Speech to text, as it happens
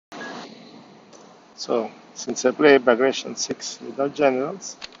So, since I play Bagration 6 without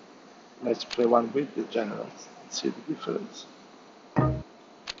generals, let's play one with the generals and see the difference.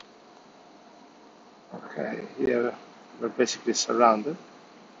 Okay, here we're basically surrounded.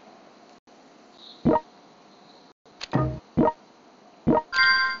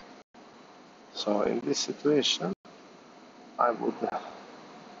 So in this situation, I would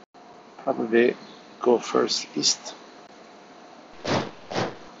probably go first east.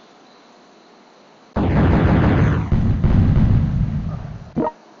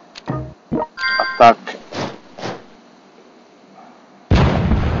 Attack.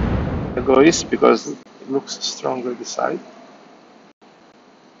 I go east because it looks stronger this side.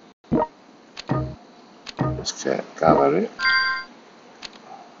 Okay, cavalry.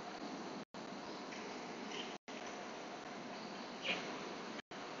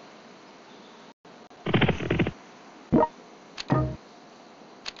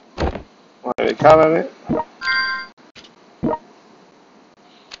 My cavalry.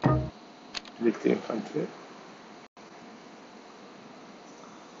 Light infantry.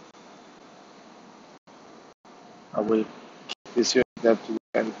 I will keep this unit there to the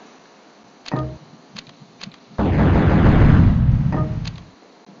end.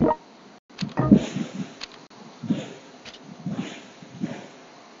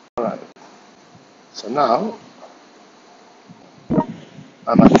 Alright. So now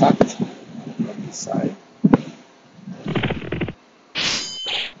I'm attacked from this side.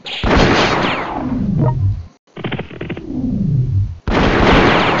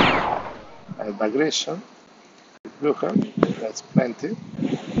 I have Bagration. Blue hand, that's plenty. And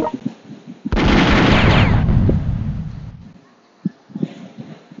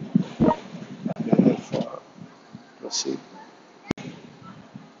then therefore proceed.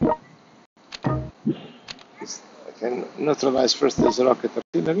 I can neutralize first this rocket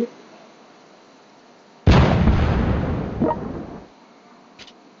artillery.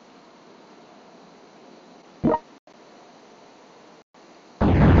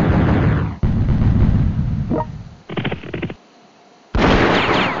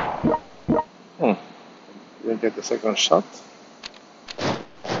 We'll get the second shot.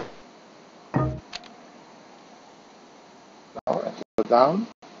 Now I can go down.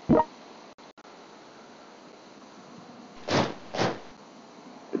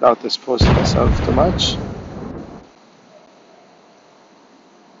 Without exposing myself too much.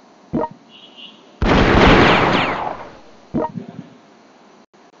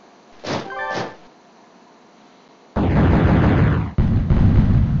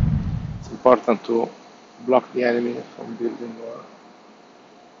 It's important to block the enemy from building more.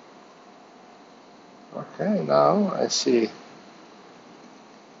 Okay, now I see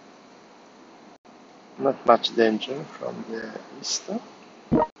not much danger from the east.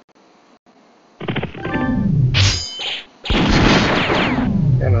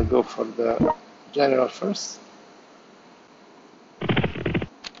 And I'll go for the general first.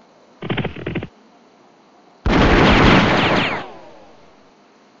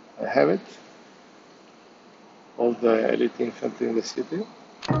 I have it. All the elite infantry in the city.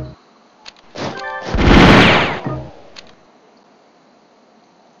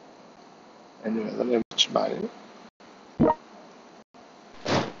 Anyway, I don't have much money.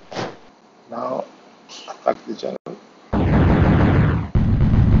 Now attack the general.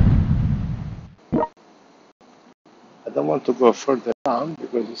 I don't want to go further down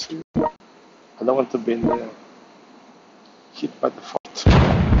because you see, I don't want to be hit by the fort.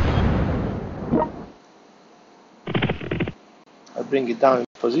 I bring it down in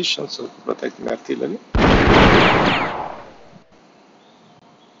position so to protect my artillery.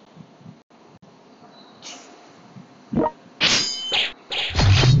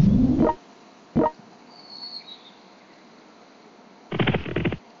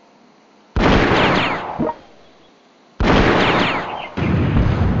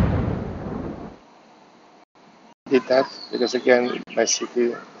 Did that because again my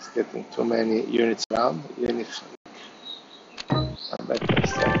city is getting too many units around, even if I'm better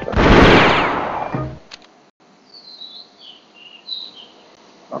strengthened.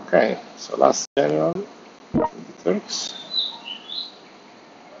 Okay, so last general, the Turks.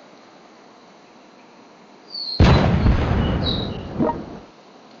 I'm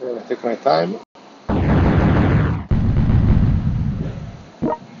gonna take my time.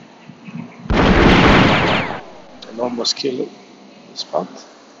 And almost kill the spot.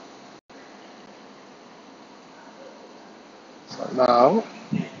 So now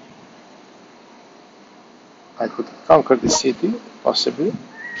I could conquer the city, possibly.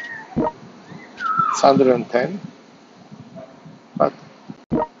 It's 110, but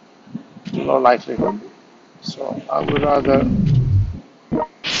low likelihood. So I would rather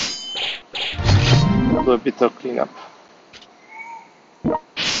do a bit of cleanup.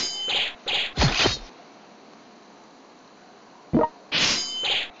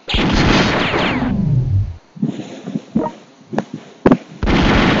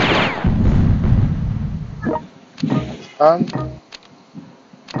 And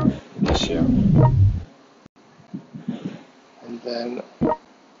this here. And then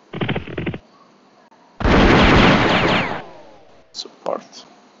support.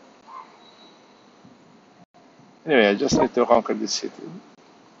 Anyway, I just need to conquer this city.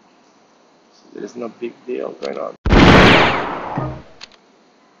 So there is no big deal going on.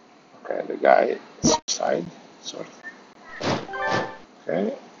 Okay, the guy suicide, sort of.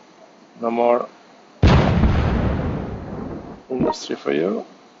 Okay, no more industry for you.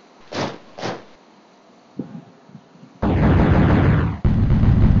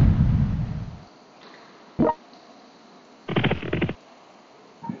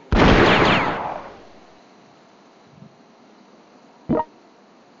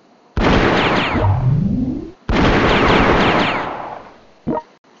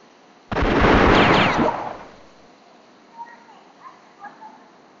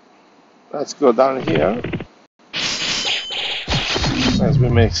 Let's go down here as we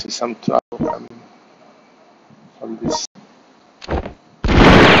may see some trouble coming from this.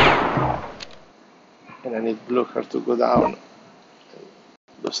 And I need Blucher to go down and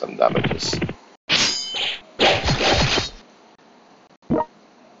do some damages.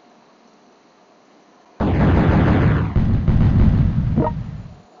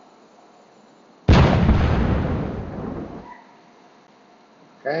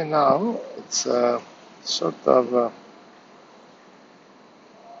 Okay, now it's sort of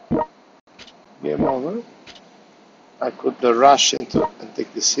game over. I could rush into and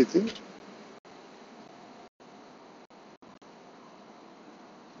take the city.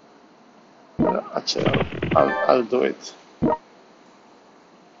 Actually, I'll do it.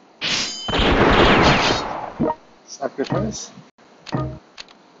 Sacrifice.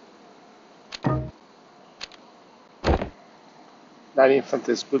 That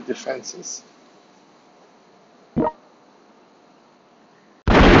infantry is good defenses.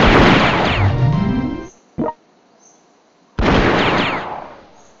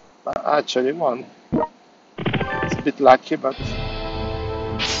 But I actually won. It's a bit lucky, but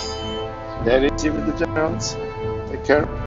there is with the generals. Take care.